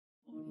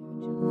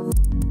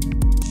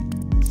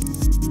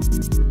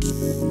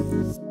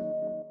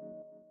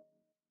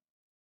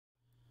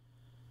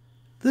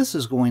This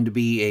is going to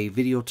be a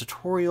video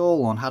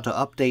tutorial on how to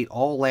update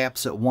all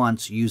apps at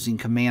once using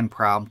Command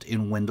Prompt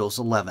in Windows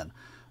 11.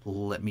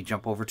 Let me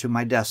jump over to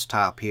my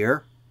desktop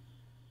here.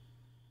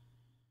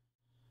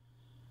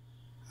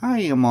 I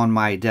am on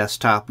my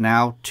desktop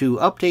now. To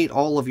update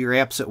all of your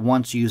apps at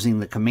once using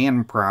the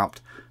Command Prompt,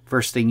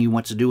 first thing you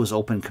want to do is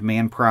open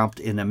Command Prompt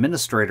in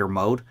Administrator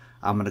mode.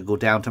 I'm going to go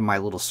down to my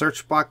little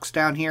search box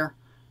down here,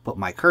 put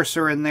my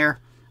cursor in there.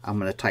 I'm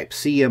going to type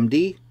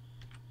CMD.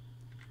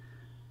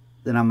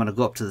 Then I'm going to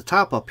go up to the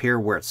top up here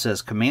where it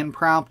says Command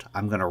Prompt.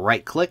 I'm going to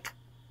right click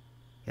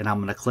and I'm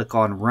going to click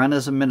on Run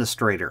as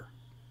Administrator.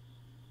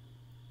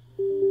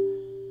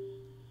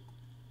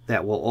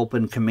 That will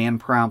open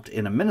Command Prompt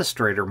in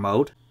Administrator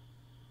mode.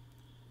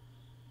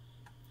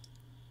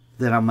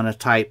 Then I'm going to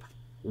type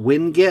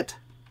winget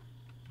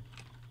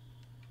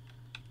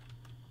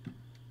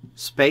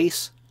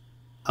space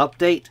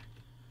update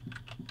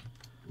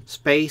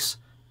space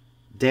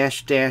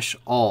 --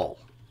 all.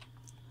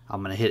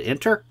 I'm going to hit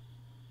enter.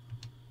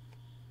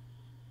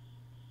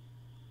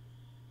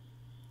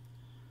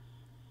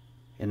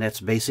 And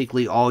that's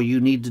basically all you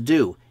need to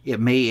do. It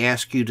may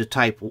ask you to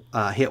type,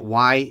 hit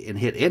Y and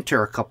hit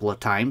enter a couple of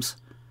times.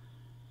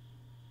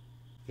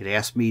 It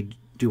asked me,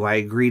 do I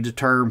agree to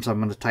terms? I'm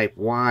going to type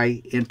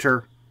Y,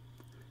 enter.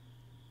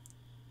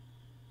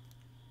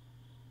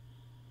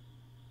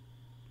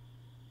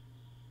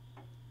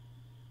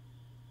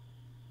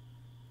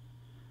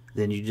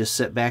 Then you just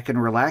sit back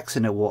and relax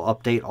and it will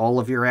update all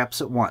of your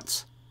apps at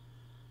once.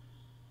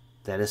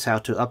 That is how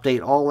to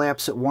update all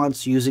apps at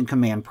once using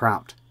Command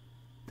Prompt.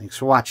 Thanks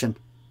for watching.